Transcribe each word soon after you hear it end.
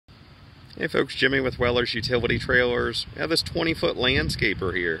Hey folks, Jimmy with Weller's Utility Trailers. We have this 20-foot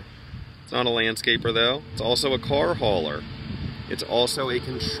landscaper here. It's not a landscaper though, it's also a car hauler. It's also a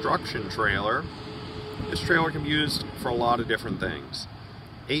construction trailer. This trailer can be used for a lot of different things.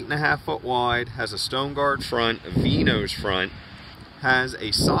 8.5 foot wide, has a stone guard front, a V-nose front, has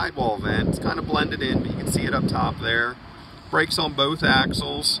a sidewall vent. It's kind of blended in, but you can see it up top there. Brakes on both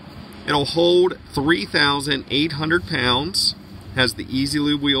axles. It'll hold 3,800 pounds. Has the Easy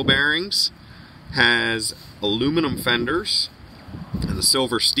Lube wheel bearings, has aluminum fenders, and the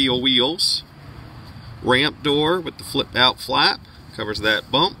silver steel wheels. Ramp door with the flip out flap, covers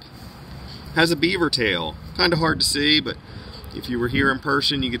that bump. Has a Beavertail, kind of hard to see, but if you were here in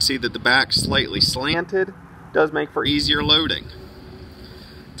person you could see that the back's slightly slanted. Does make for easier loading.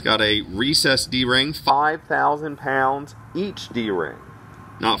 It's got a recessed D-ring, 5,000 pounds each D-ring.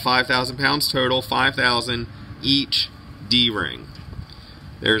 Not 5,000 pounds total, 5,000 each D-ring.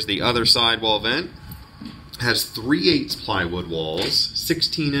 There's the other sidewall vent. Has 3/8 plywood walls,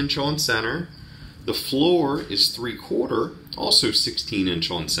 16-inch on center. The floor is 3/4, also 16-inch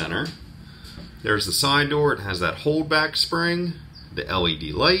on center. There's the side door. It has that holdback spring, the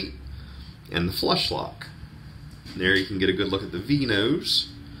LED light, and the flush lock. There you can get a good look at the V-nose.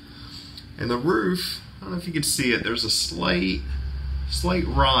 And the roof, I don't know if you can see it, there's a slight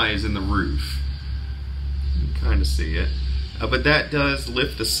rise in the roof. You can kind of see it. But that does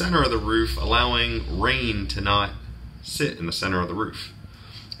lift the center of the roof, allowing rain to not sit in the center of the roof.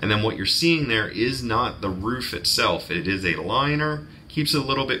 And then what you're seeing there is not the roof itself. It is a liner. Keeps it a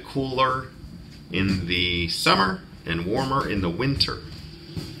little bit cooler in the summer and warmer in the winter.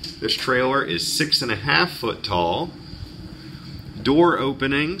 This trailer is 6.5 foot tall. Door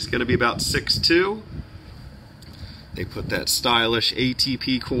opening's going to be about 6'2". They put that stylish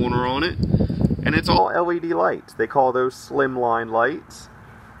ATP corner on it. And it's all LED lights. They call those slimline lights.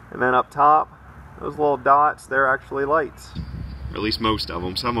 And then up top, those little dots, they're actually lights. Or at least most of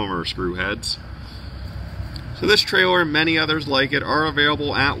them. Some of them are screw heads. So this trailer and many others like it are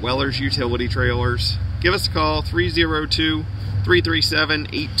available at Weller's Utility Trailers. Give us a call,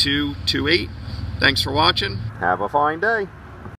 302-337-8228. Thanks for watching. Have a fine day.